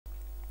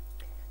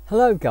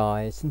Hello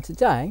guys, and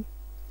today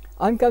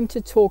I'm going to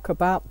talk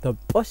about the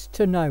bus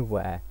to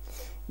nowhere.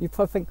 You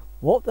probably think,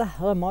 what the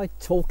hell am I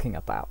talking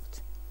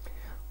about?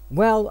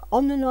 Well,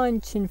 on the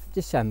 19th of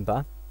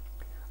December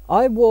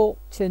I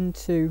walked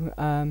into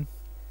the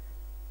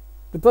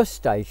bus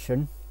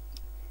station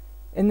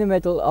in the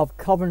middle of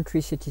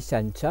Coventry City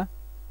Centre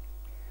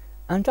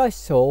and I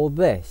saw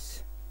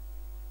this.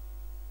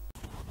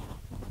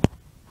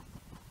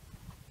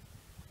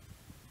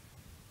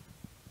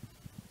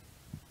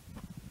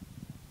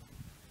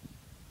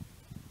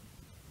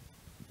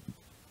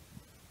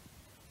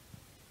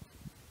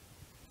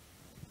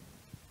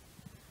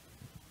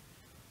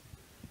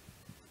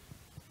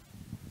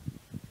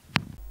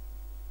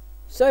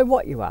 So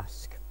what, you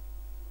ask?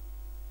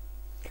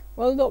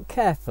 Well, look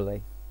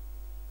carefully.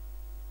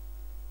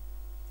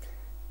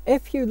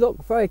 If you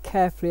look very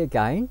carefully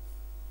again,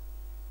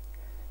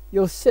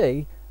 you'll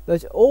see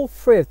that all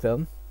three of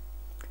them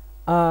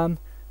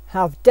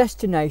have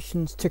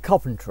destinations to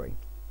Coventry.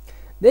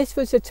 This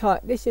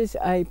is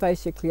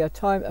basically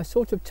a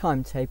sort of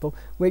timetable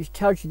which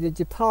tells you the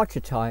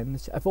departure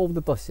times of all the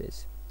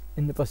buses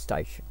in the bus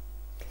station.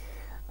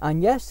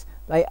 And yes,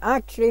 they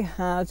actually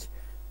had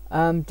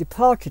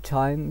departure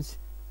times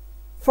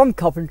from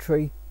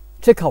Coventry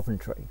to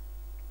Coventry.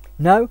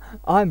 No,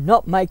 I'm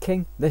not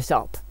making this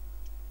up.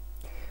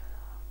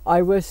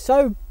 I was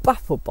so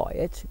baffled by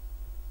it,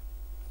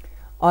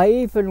 I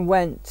even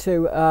went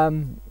to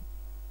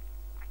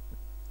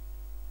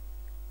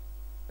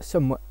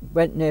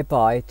went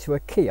nearby to a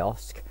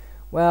kiosk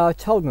where I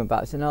told them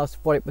about it and asked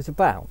what it was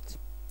about,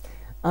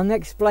 and they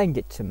explained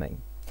it to me.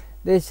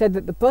 They said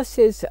that the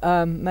buses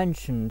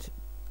mentioned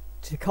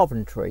to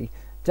Coventry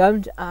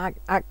don't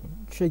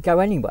actually go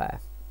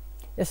anywhere.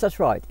 Yes, that's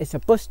right, it's a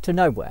bus to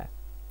nowhere,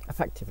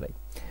 effectively.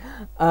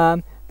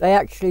 They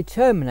actually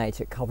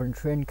terminate at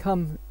Coventry and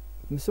come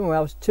from somewhere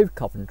else to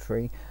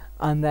Coventry,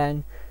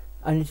 and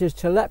it is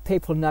to let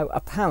people know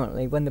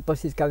apparently when the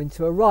bus is going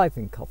to arrive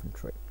in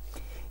Coventry,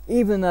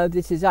 even though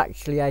this is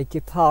actually a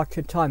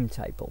departure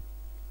timetable.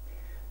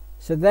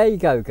 So there you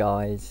go,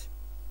 guys.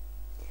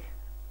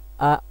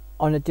 On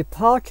a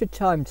departure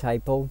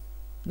timetable,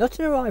 not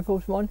an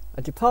arrivals one,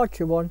 a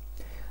departure one,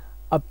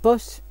 a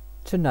bus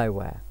to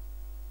nowhere.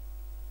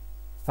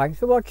 Thanks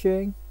for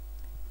watching.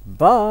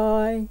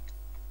 Bye.